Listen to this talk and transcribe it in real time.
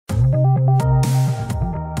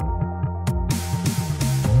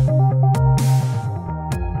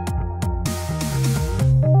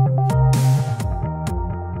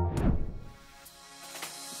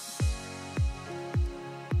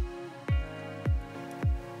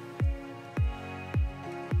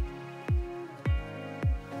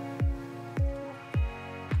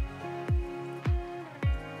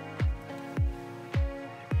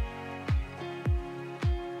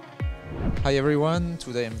Hi everyone,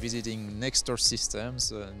 today I'm visiting Nexter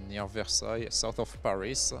Systems near Versailles, south of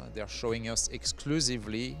Paris. They're showing us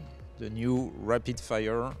exclusively the new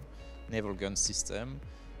RAPIDFire naval gun system.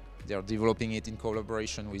 They're developing it in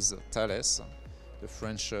collaboration with Thales, the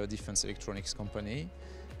French defense electronics company.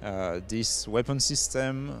 This weapon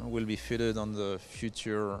system will be fitted on the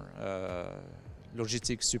future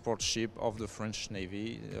logistic support ship of the French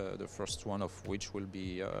Navy, the first one of which will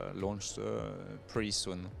be launched pretty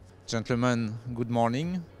soon. Gentlemen, good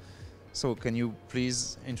morning. So can you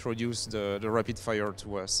please introduce the RAPIDFire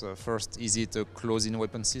to us? First, is it a close-in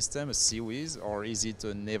weapon system, a CWIS, or is it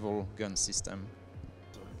a naval gun system?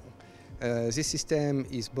 This system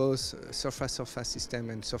is both surface-surface system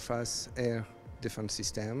and surface-air defense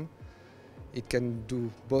system. It can do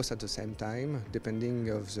both at the same time, depending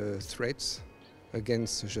on the threats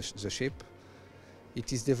against the ship.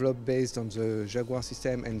 It is developed based on the Jaguar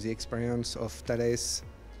system and the experience of Thales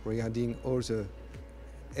regarding all the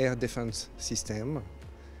air defense system.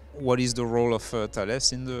 What is the role of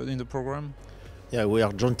Thales in the program? Yeah, we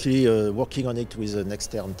are jointly working on it with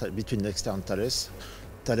Nexter between Nexter and Thales.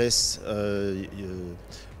 Thales,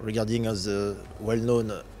 regarding the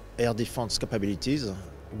well-known air defense capabilities,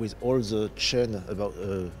 with all the chain about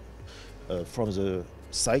from the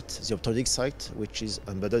site, the optronic site, which is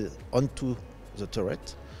embedded onto the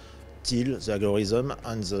turret, till the algorithm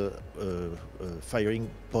and the firing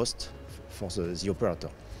post for the operator.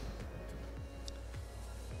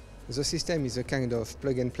 The system is a kind of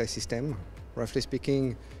plug-and-play system. Roughly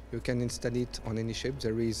speaking, you can install it on any ship.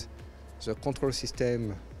 There is the control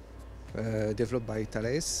system developed by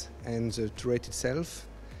Thales and the turret itself,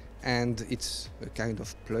 and it's a kind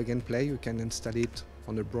of plug-and-play. You can install it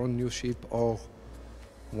on a brand new ship or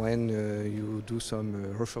when you do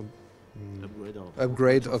some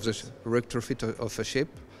upgrade of the retrofit of a ship.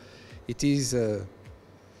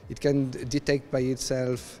 It can detect by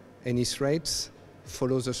itself any threats,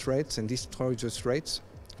 follow the threats and destroy the threats,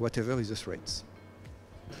 whatever is the threats.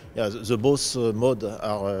 Yeah, the both modes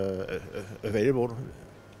are available,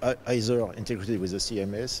 either integrated with the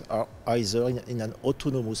CMS or either in an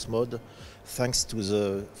autonomous mode, thanks to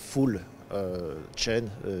the full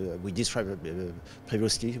chain we described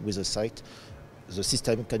previously with the site. The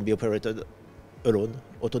system can be operated alone,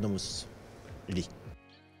 autonomously.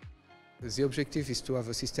 The objective is to have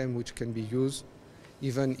a system which can be used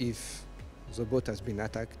even if the boat has been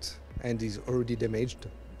attacked and is already damaged,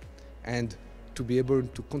 and to be able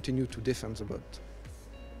to continue to defend the boat.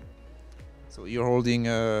 So you're holding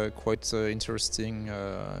a quite interesting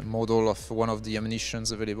model of one of the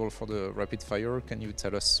ammunitions available for the RAPIDFire. Can you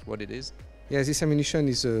tell us what it is? Yeah, this ammunition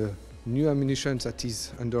is a new ammunition that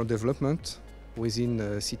is under development within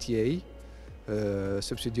CTAI,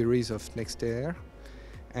 subsidiaries of Nexter.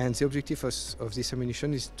 And the objective of this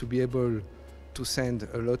ammunition is to be able to send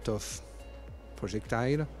a lot of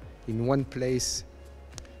projectile in one place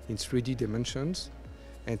in 3D dimensions,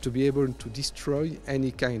 and to be able to destroy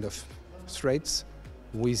any kind of threats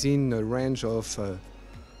within a range of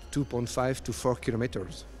 2.5 to 4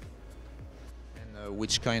 kilometers. And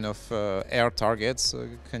which kind of air targets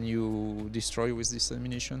can you destroy with this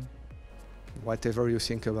ammunition? Whatever you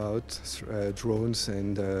think about, drones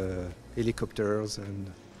and helicopters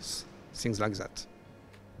and things like that.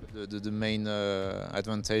 The main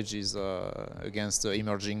advantage is against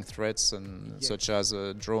emerging threats, and yes, such as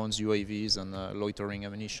drones, UAVs and loitering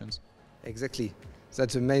ammunitions. Exactly.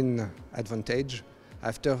 That's the main advantage.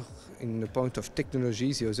 After, in the point of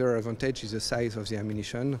technology, the other advantage is the size of the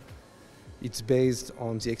ammunition. It's based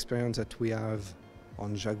on the experience that we have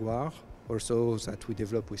on Jaguar, also that we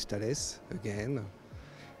develop with Thales again.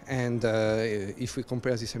 And if we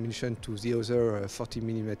compare this ammunition to the other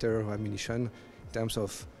 40mm ammunition, in terms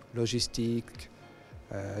of logistic,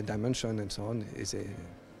 dimension and so on,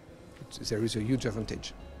 there is a huge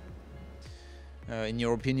advantage. In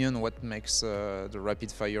your opinion, what makes the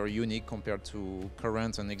RAPIDFire unique compared to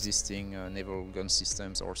current and existing naval gun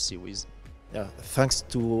systems or CWIS? Yeah, thanks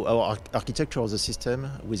to our architecture of the system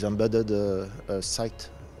with embedded sight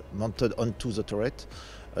mounted onto the turret,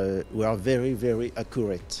 we are very, very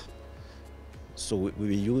accurate. So we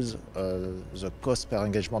will use the cost per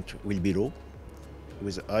engagement will be low,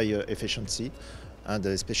 with high efficiency, and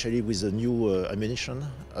especially with the new ammunition,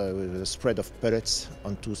 with the spread of pellets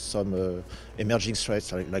onto some emerging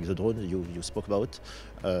threats like the drone you spoke about,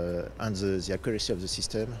 and the accuracy of the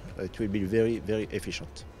system, it will be very, very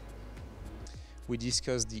efficient. We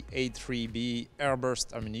discussed the A3B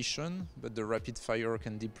airburst ammunition, but the RAPIDFire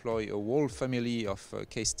can deploy a whole family of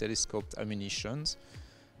case telescoped ammunitions.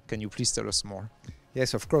 Can you please tell us more?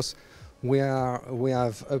 Yes, of course. We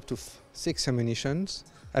have up to 6 ammunitions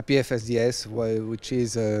RAPIDFire, which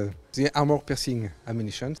is the armor-piercing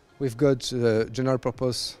ammunition. We've got the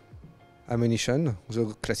general-purpose ammunition,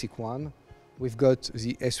 the classic one. We've got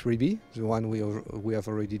the S3B, the one we have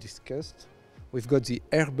already discussed. We've got the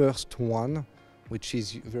Airburst one, which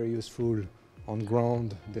is very useful on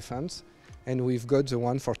ground defense. And we've got the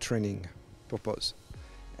one for training purpose.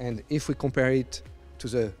 And if we compare it to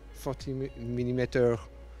the 40mm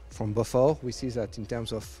from before, we see that in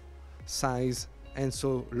terms of size and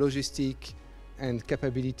so logistic and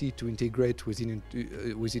capability to integrate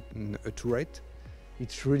within a turret,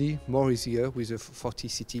 it's really more easier with the 40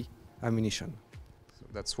 CT ammunition. So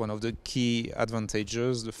that's one of the key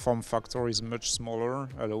advantages. The form factor is much smaller,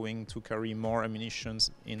 allowing to carry more ammunition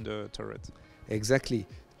in the turret. Exactly,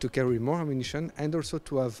 to carry more ammunition and also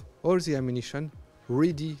to have all the ammunition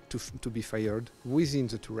ready to be fired within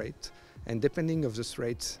the turret. And depending on the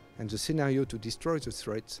threats and the scenario to destroy the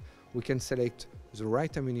threats, we can select the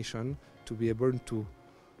right ammunition to be able to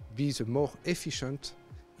be the more efficient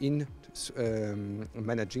in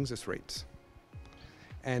managing the threats.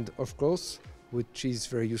 And of course, which is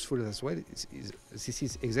very useful as well, this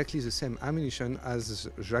is exactly the same ammunition as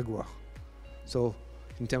Jaguar. So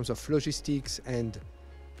in terms of logistics and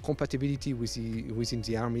compatibility within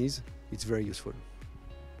the armies, it's very useful.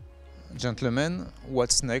 Gentlemen,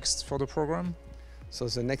 what's next for the program? So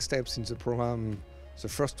the next steps in the program, the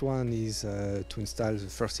first one is to install the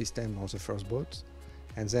first system on the first boat,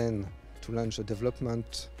 and then to launch the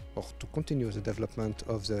development or to continue the development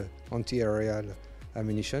of the anti-aerial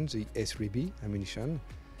ammunition, the S3B ammunition,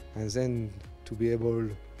 and then to be able,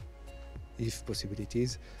 if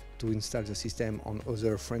possibilities, to install the system on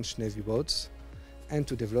other French Navy boats and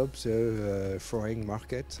to develop the foreign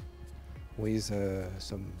market with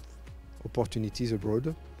some opportunities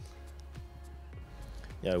abroad.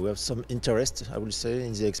 Yeah, we have some interest, I will say,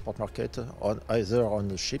 in the export market, on either on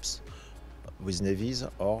the ships with navies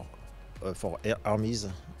or for air armies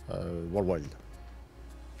worldwide.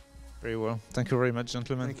 Very well. Thank you very much,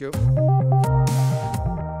 gentlemen. Thank you.